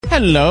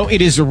Hello,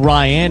 it is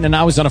Ryan, and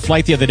I was on a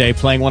flight the other day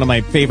playing one of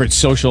my favorite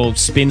social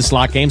spin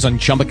slot games on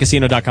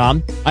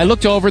ChumbaCasino.com. I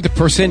looked over at the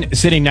person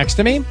sitting next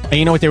to me, and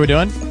you know what they were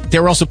doing? They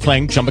were also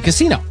playing Chumba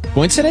Casino.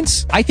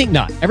 Coincidence? I think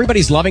not.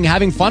 Everybody's loving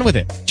having fun with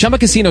it. Chumba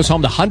Casino is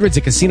home to hundreds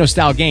of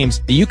casino-style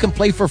games that you can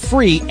play for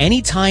free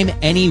anytime,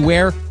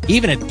 anywhere,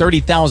 even at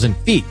 30,000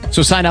 feet.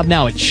 So sign up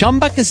now at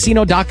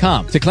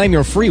ChumbaCasino.com to claim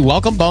your free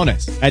welcome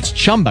bonus. That's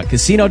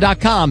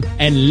ChumbaCasino.com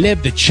and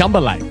live the Chumba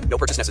life. No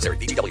purchase necessary.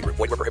 VGW. Void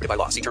where prohibited by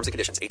law. See terms and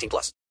conditions.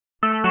 18+.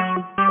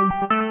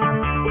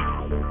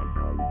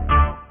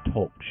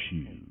 Talk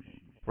shoes.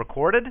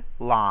 Recorded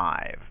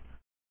live.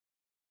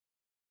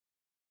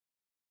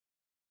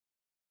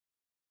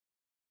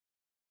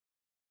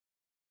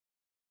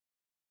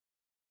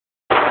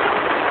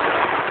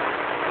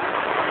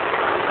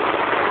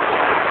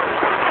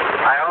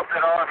 I hope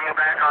that all of you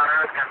back on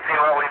Earth can see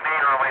what we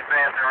mean when we say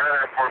it's a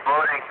rather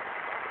foreboding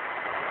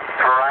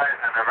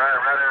horizon, a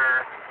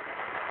rather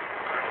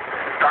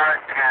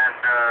dark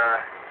and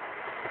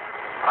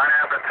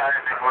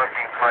unappetizing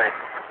looking place.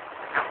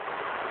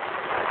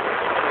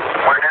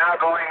 We're now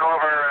going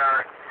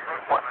over,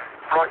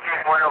 approaching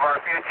one of our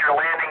future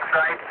landing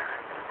sites,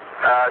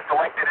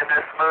 selected in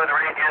this smooth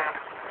region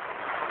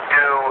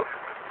to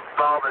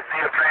call the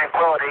Sea of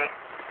Tranquility.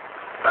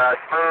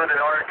 Smooth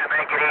in order to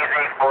make it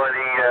easy for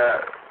the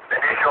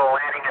initial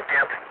landing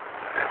attempt,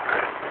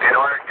 in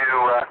order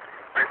to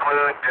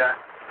preclude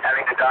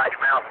having to dodge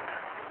mountains.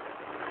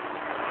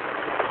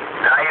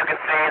 Now you can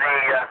see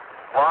the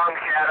long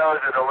shadows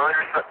of the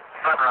lunar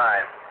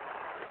sunrise.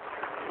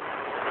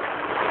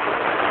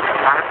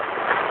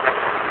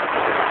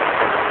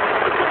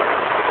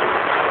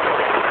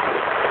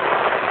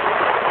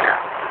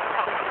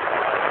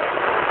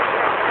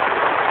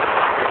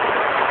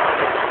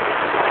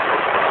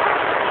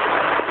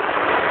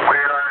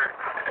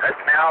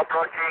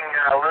 Approaching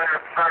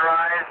lunar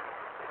sunrise,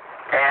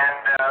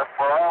 and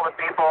for all the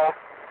people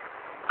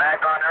back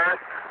on Earth,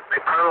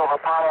 the crew of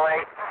Apollo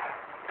 8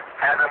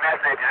 has a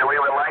message that we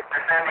would like to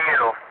send to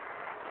you.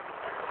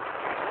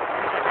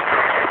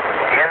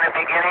 In the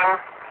beginning,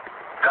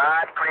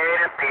 God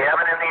created the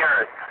heaven and the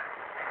earth,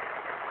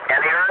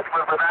 and the earth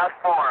was without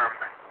form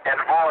and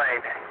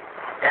void,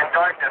 and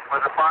darkness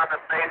was upon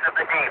the face of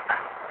the deep.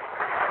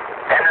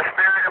 And the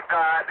Spirit of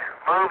God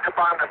moved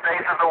upon the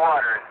face of the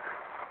waters.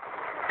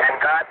 And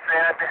God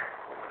said,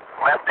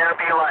 "Let there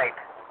be light."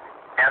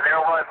 And there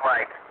was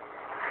light.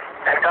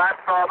 And God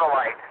saw the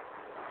light,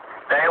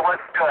 that it was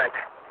good,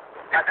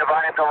 and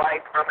divided the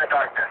light from the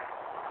darkness.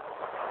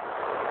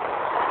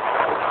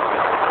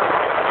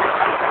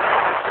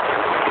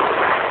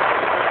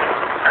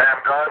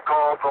 And God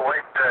called the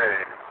light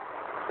day,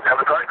 and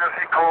the darkness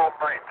he called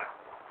night.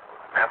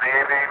 And the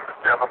evening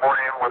and the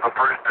morning were the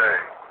first day.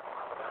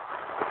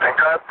 And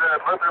God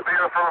said, "Let there be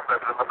a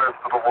firmament in the midst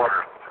of the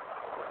waters,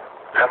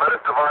 and let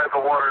it divide the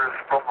waters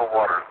from the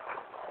waters."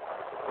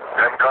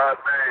 And God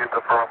made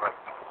the firmament,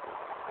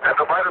 and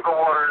divided the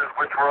waters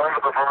which were under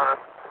the firmament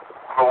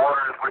from the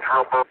waters which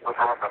were above the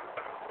firmament.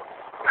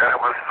 And it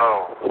was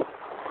so.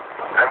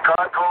 And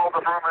God called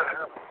the firmament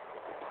heaven.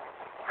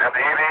 And the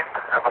evening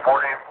and the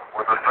morning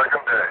were the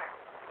second day.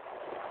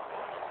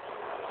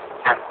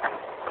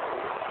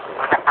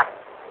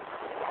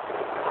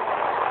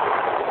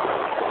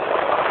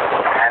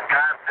 And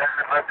God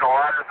said, "Let the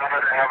waters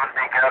under the heaven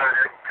be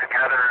gathered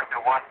together into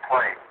one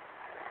place,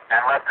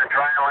 and let the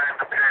dry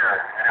land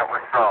appear." And it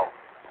was so.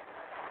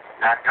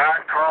 And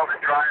God called the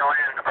dry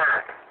land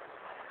earth,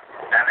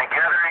 and the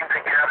gathering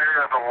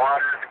together of the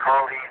waters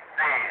called he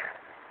seas.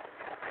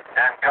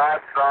 And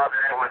God saw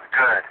that it was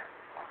good.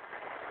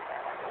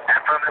 And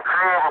from the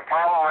crew of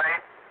Apollo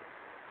 8,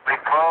 we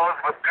close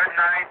with good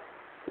night,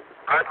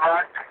 good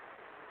luck,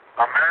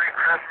 a Merry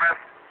Christmas,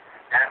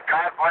 and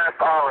God bless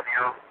all of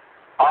you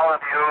on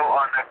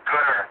the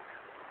good earth.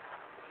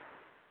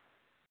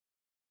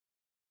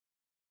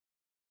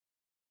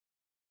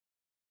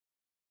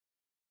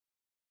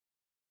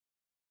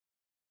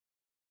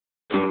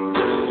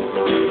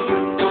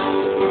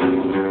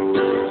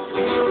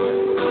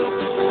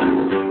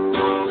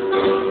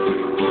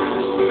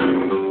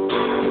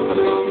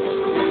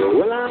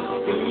 Well, I'm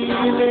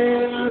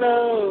feeling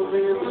love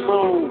in the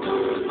moment.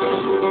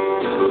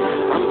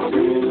 I'm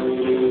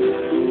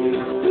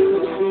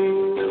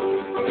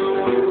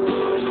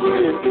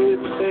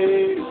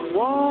feeling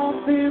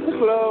warmth in the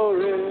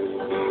glory.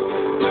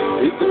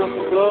 It's up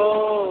the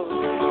floor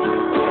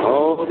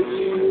all the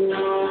year.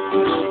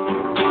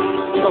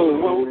 So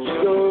won't you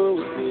go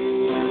with me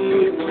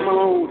in the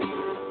morning?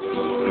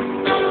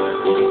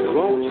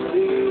 Won't you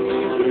see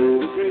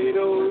the great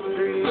old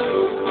tree?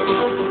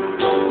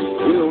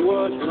 We'll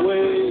wash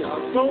away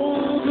our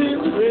souls in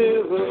the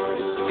river.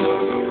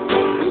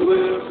 And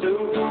we'll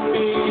soon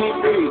be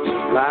free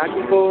like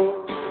before.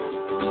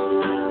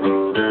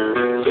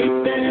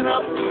 Sweeping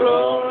up the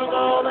floor of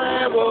all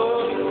that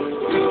was.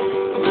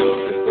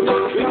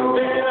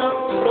 Sweeping up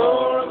the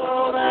floor of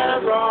all that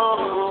wrong.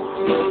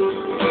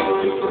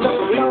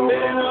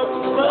 Sweeping up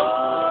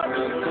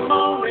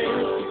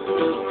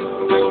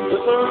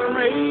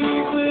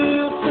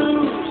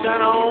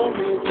shine on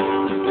me.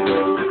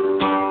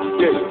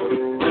 Yeah.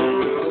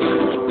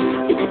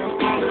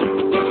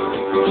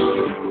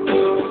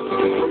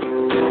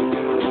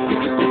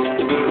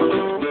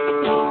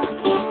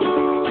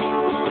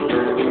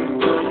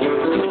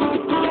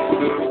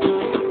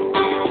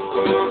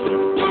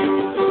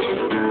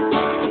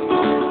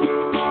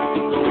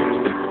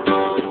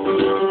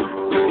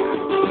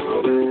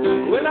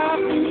 When I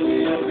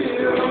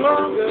feel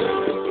longer,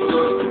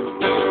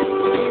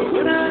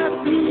 when I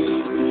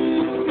feel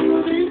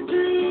through these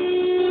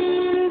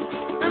dreams,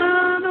 and I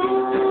know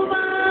my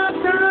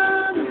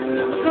time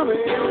is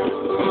coming.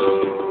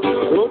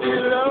 Oh,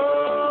 dear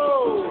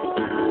Lord,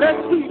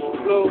 let's keep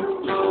flow.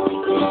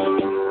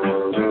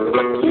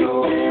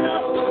 Keeping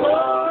up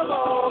above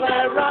all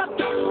that rock.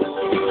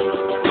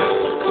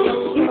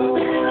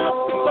 Keeping up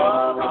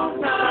above all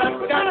that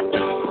got.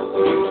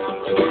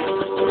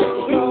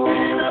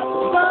 Keeping up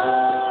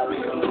above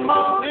in the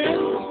morning.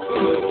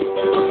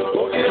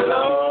 Oh, dear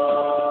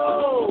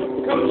Lord,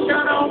 come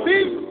shine on me.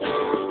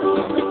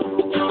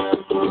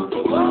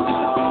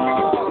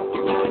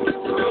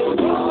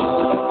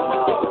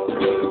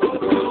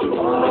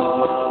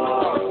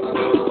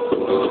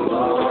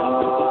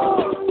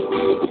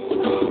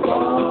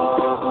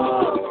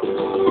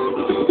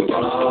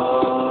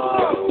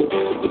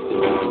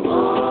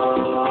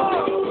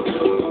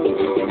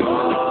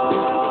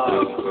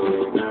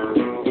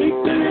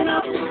 Keeping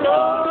up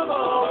above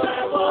all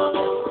that wrong.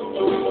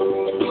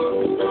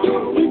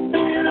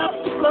 Keeping up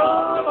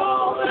above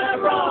all that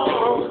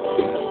wrong.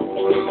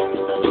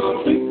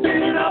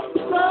 Keeping up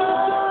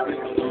above in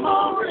the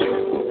morning.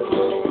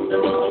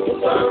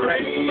 Sun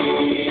rays,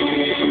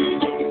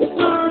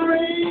 sun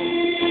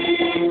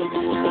rays,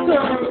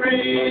 sun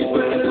rays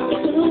will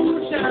soon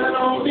shine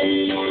on me.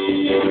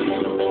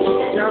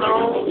 Shine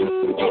on me.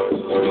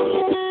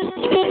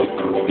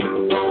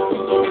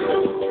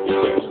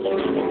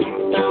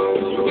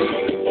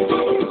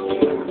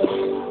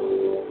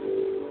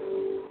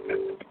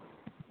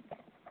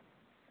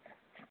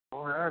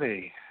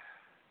 Alrighty.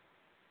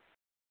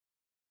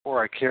 Before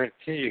I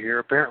continue here,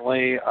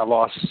 apparently I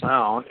lost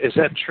sound. Is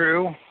that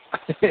true?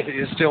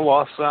 You still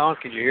lost sound?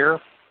 Can you hear?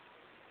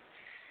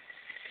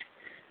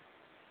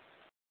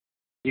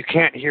 You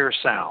can't hear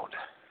sound.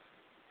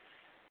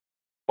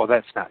 Well,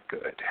 that's not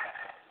good.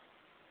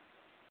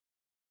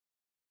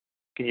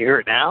 Can you hear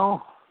it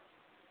now?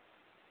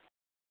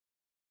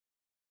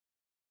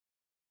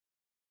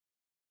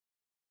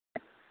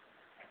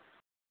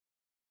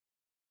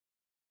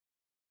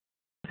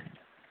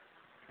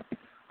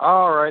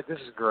 All right, this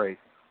is great.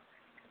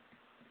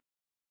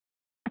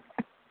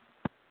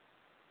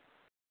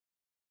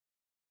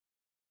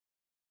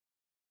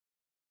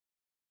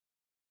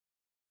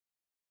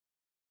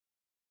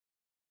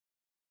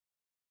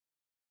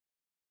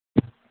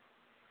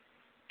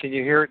 Can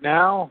you hear it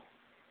now?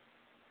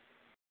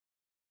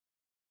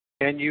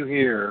 Can you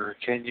hear?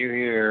 Can you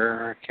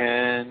hear?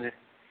 Can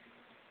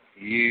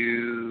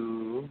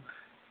you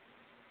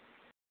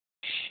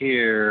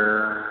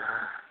hear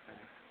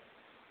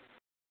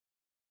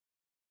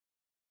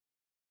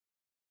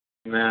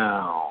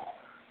now?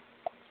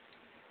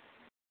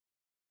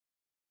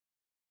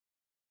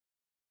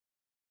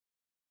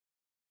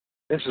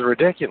 This is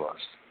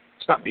ridiculous.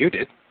 It's not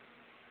muted.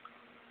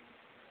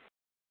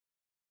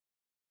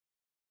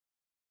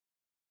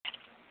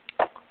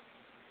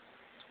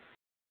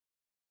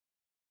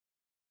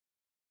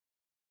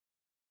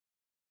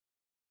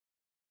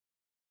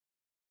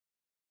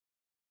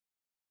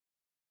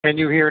 Can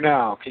you hear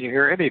now? Can you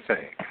hear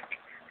anything?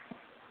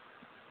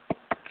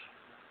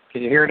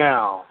 Can you hear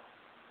now?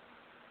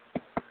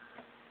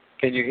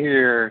 Can you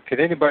hear?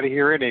 Can anybody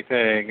hear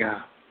anything?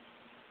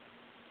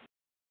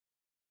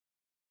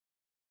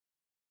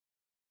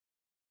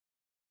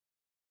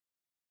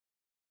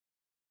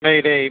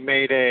 Mayday,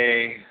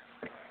 mayday.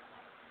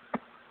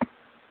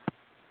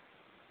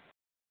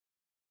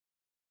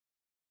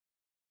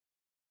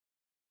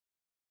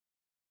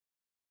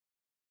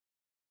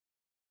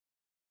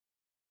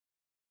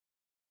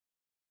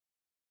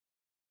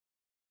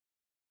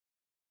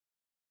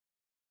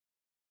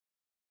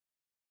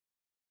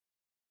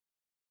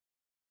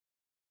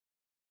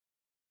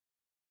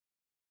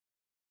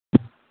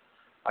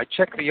 I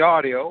checked the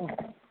audio.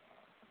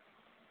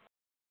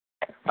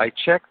 I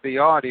checked the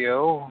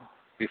audio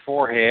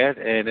beforehand,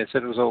 and it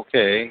said it was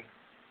okay.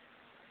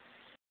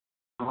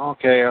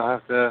 Okay, I'll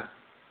have to.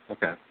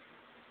 Okay.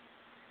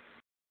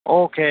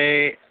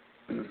 Okay.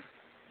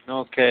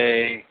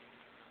 Okay.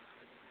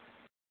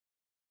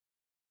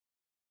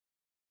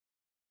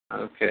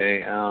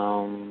 Okay.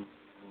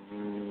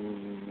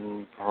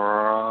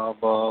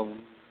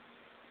 Problem.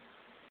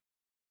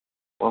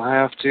 We'll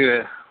have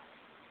to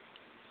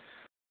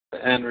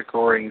end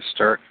recording.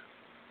 Start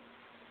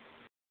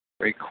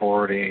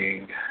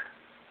recording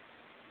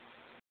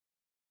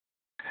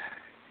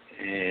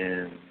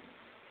in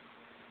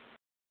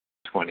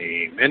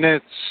 20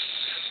 minutes.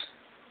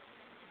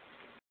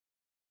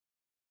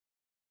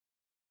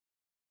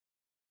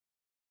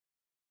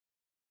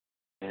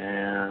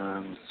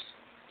 And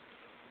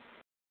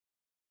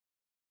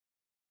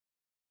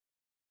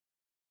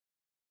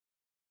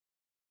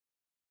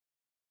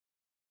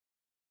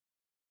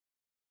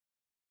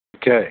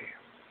Okay.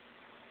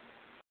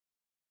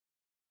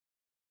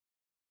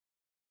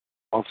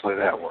 Hopefully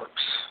that works.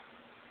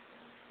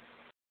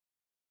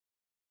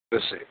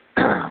 Let's see.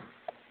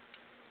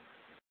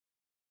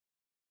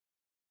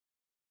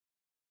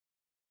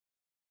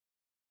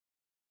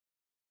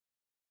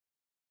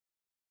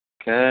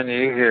 Can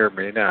you hear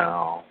me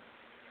now?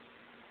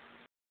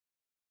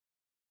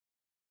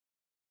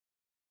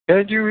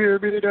 Can you hear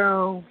me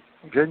now?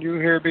 Can you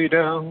hear me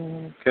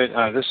now?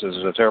 This is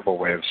a terrible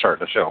way of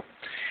starting the show.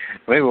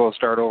 Maybe we'll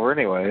start over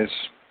anyways.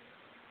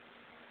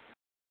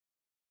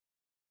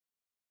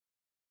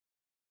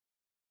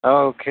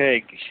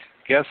 Okay,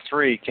 guess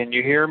 3. Can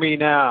you hear me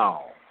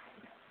now?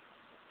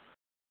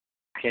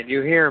 Can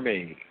you hear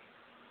me?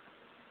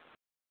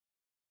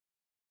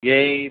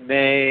 Yay,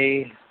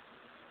 nay.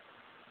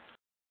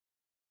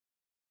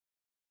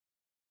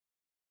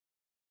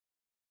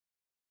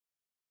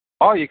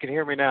 Oh, you can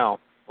hear me now.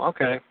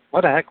 Okay.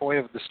 What a heck of a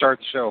way to start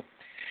the show.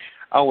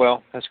 Oh,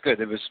 well, that's good.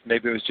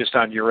 Maybe it was just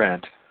on your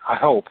end. I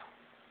hope.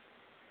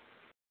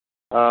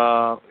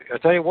 I'll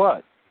tell you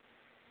what.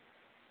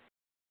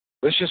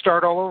 Let's just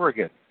start all over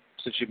again,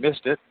 since you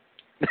missed it.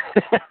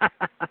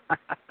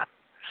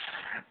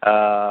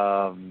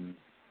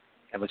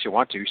 Unless you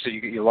want to. So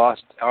you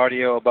lost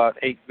audio about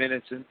 8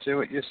 minutes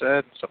into it, you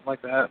said? Something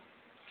like that.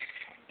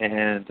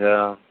 And...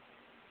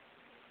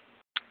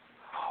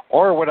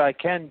 or what I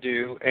can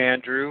do,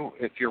 Andrew,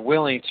 if you're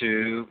willing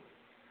to,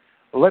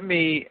 let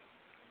me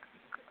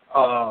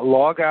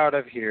log out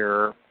of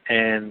here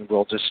and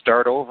we'll just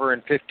start over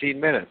in 15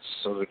 minutes.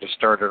 So we'll just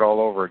start it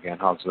all over again.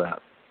 How's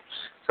that?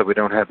 So we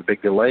don't have the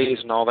big delays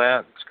and all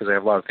that, because I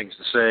have a lot of things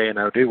to say. And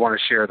I do want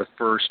to share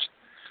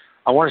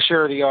I want to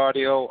share the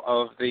audio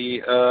of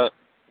the,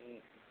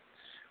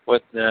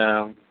 what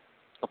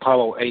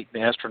Apollo 8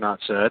 the astronaut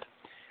said.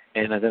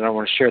 And then I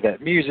want to share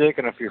that music.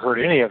 I don't know if you heard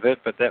any of it,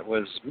 but that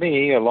was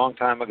me a long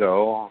time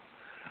ago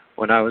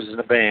when I was in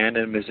a band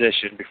and a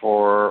musician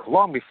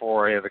long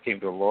before I ever came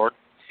to the Lord.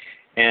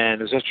 And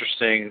it was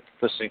interesting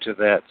listening to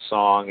that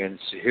song and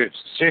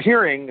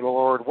hearing the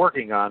Lord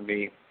working on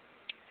me.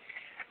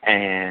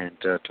 And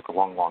it took a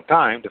long, long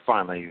time to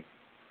finally,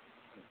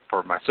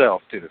 for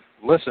myself, to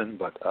listen.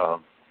 But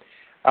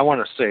I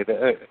want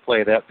to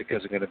play that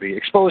because I'm going to be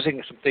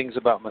exposing some things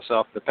about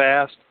myself in the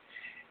past.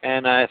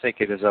 And I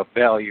think it is of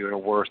value and a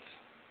worth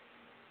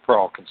for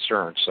all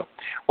concerned. So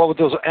what we'll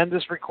do is end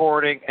this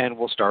recording and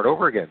we'll start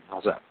over again.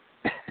 How's that?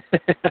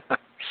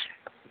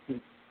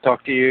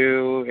 Talk to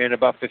you in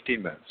about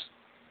 15 minutes.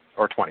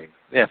 Or 20.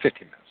 Yeah,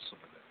 15 minutes.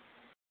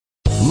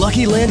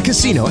 Lucky Land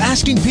Casino,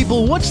 asking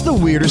people, what's the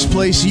weirdest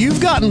place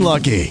you've gotten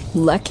lucky?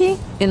 Lucky?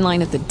 In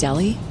line at the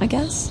deli, I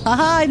guess?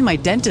 Aha, in my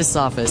dentist's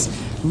office.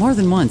 More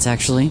than once,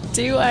 actually.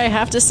 Do I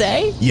have to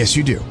say? Yes,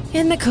 you do.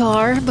 In the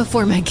car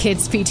before my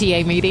kids'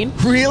 PTA meeting.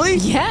 Really?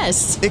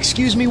 Yes.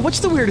 Excuse me, what's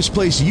the weirdest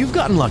place you've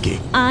gotten lucky?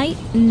 I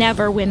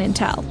never win and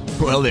tell.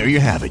 Well, there you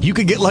have it. You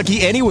can get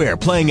lucky anywhere,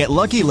 playing at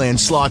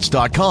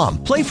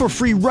LuckyLandSlots.com. Play for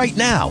free right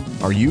now.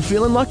 Are you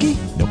feeling lucky?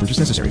 No purchase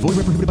necessary. Void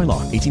where prohibited by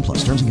law.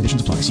 18+. Terms and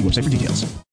conditions apply. See website for details.